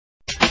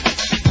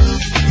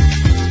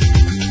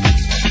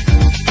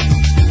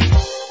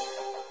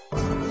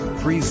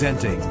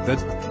Presenting the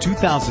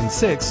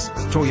 2006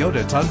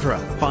 Toyota Tundra.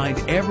 Find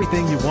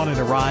everything you want in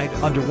a ride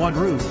under one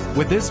roof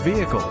with this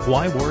vehicle.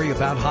 Why worry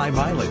about high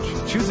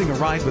mileage? Choosing a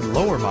ride with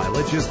lower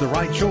mileage is the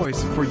right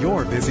choice for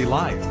your busy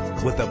life.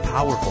 With a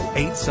powerful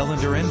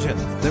 8-cylinder engine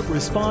that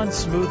responds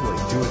smoothly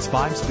to its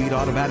 5-speed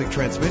automatic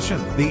transmission,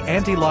 the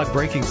anti-lock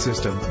braking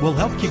system will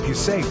help keep you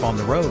safe on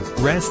the road.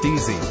 Rest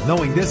easy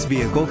knowing this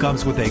vehicle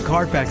comes with a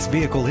Carfax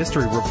Vehicle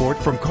History Report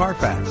from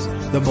Carfax,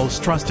 the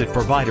most trusted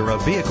provider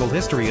of vehicle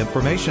history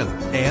information.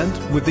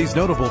 And with these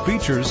notable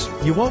features,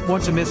 you won't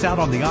want to miss out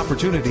on the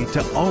opportunity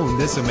to own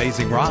this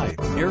amazing ride.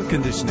 Air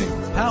conditioning,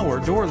 power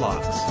door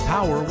locks,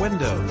 power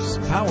windows,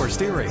 power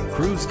steering,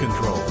 cruise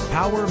control,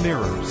 power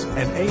mirrors,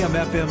 and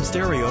AM/FM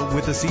stereo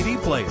with a CD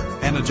player,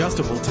 and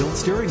adjustable tilt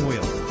steering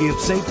wheel. If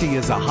safety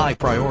is a high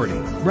priority,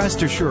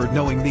 rest assured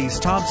knowing these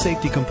top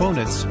safety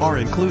components are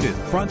included: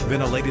 front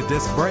ventilated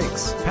disc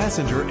brakes,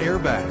 passenger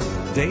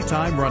airbag,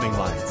 daytime running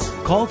lights.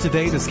 Call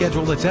today to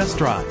schedule a test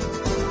drive.